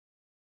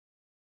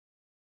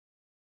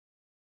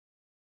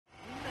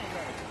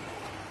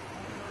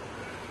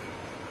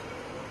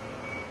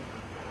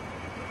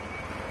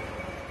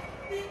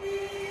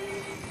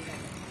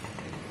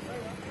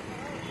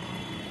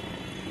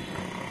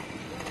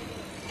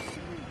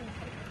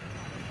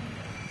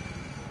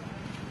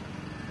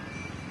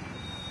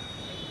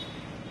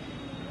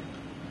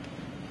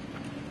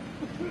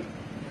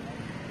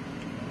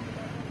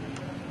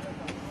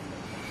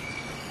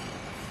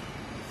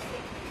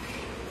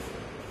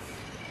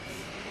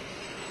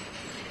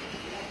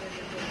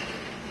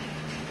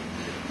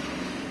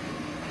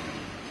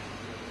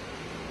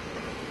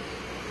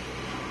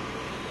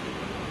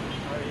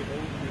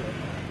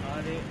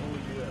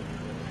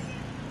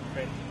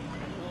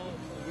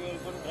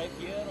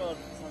or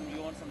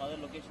you want some other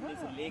location?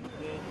 There's a lake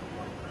there.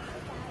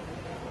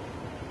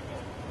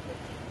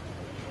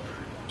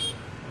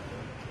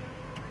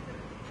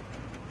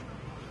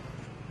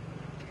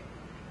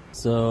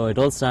 So it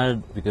all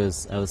started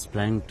because I was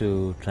planning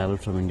to travel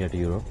from India to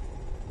Europe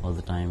all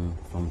the time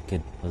from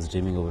kid. I was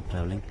dreaming about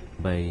traveling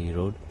by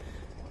road.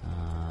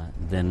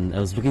 Then I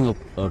was looking up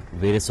at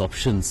various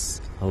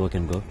options how I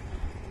can go,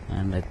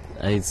 and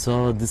I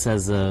saw this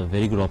as a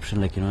very good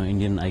option. Like,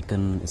 Indian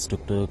icon is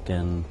tuk-tuk,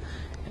 and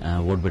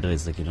what better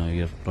is, like,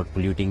 you're not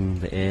polluting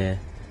the air,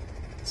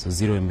 so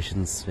zero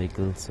emissions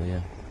vehicle. So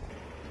yeah.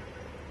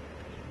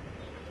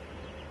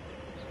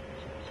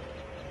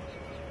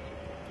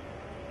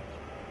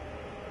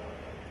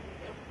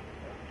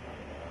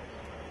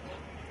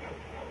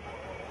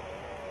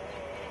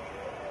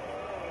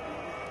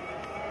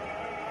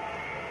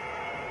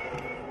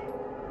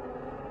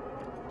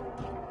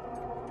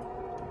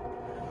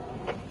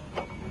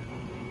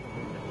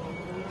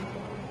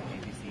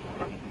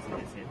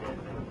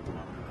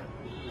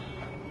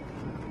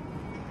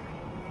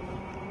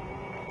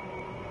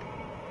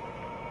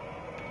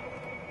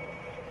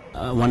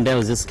 One day I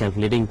was just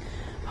calculating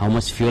how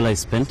much fuel I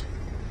spent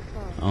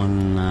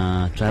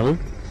on travel,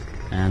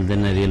 and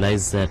then I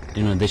realized that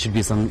there should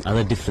be some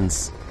other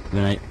difference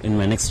when in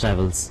my next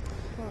travels,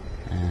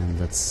 and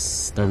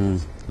that's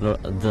then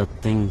the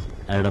thing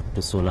added up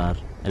to solar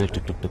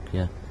electric tuk-tuk.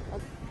 Yeah.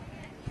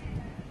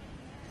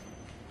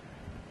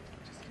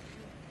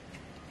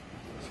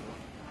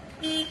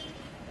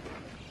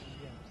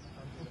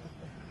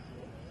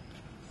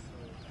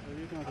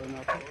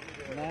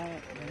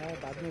 मैं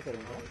बाद में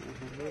करूँगा,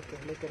 ये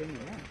पहले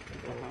करेंगे ना,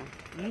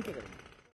 यहीं पे करेंगे।